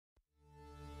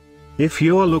If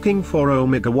you're looking for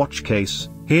Omega watch case,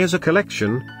 here's a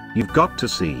collection you've got to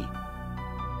see.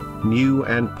 New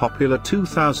and popular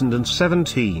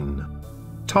 2017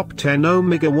 Top 10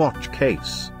 Omega watch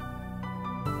case.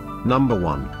 Number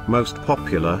 1, most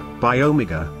popular, by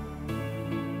Omega.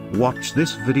 Watch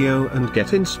this video and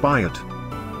get inspired.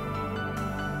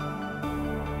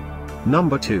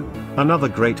 Number 2, another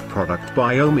great product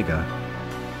by Omega.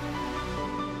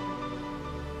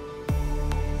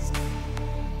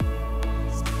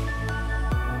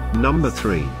 Number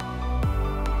 3.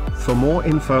 For more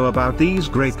info about these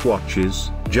great watches,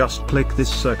 just click this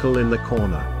circle in the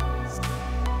corner.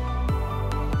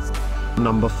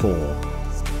 Number 4.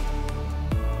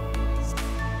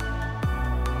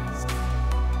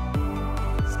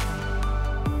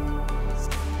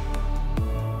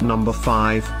 Number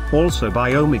 5, also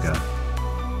by Omega.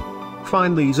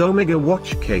 Find these Omega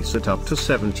watch case at up to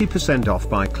 70% off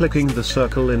by clicking the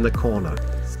circle in the corner.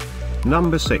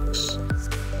 Number 6.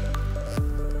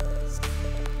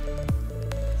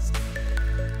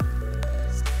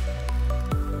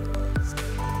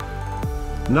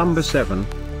 Number 7.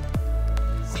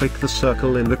 Click the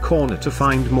circle in the corner to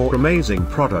find more amazing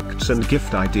products and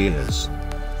gift ideas.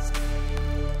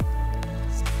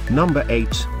 Number 8.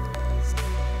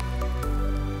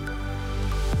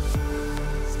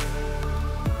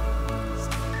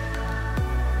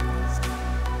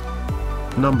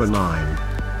 Number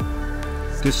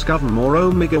 9. Discover more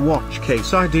Omega watch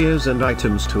case ideas and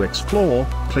items to explore,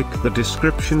 click the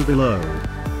description below.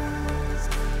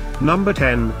 Number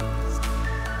 10.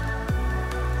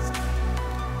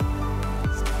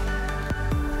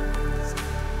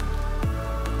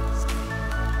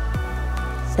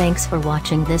 Thanks for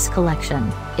watching this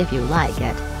collection. If you like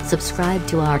it, subscribe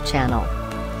to our channel.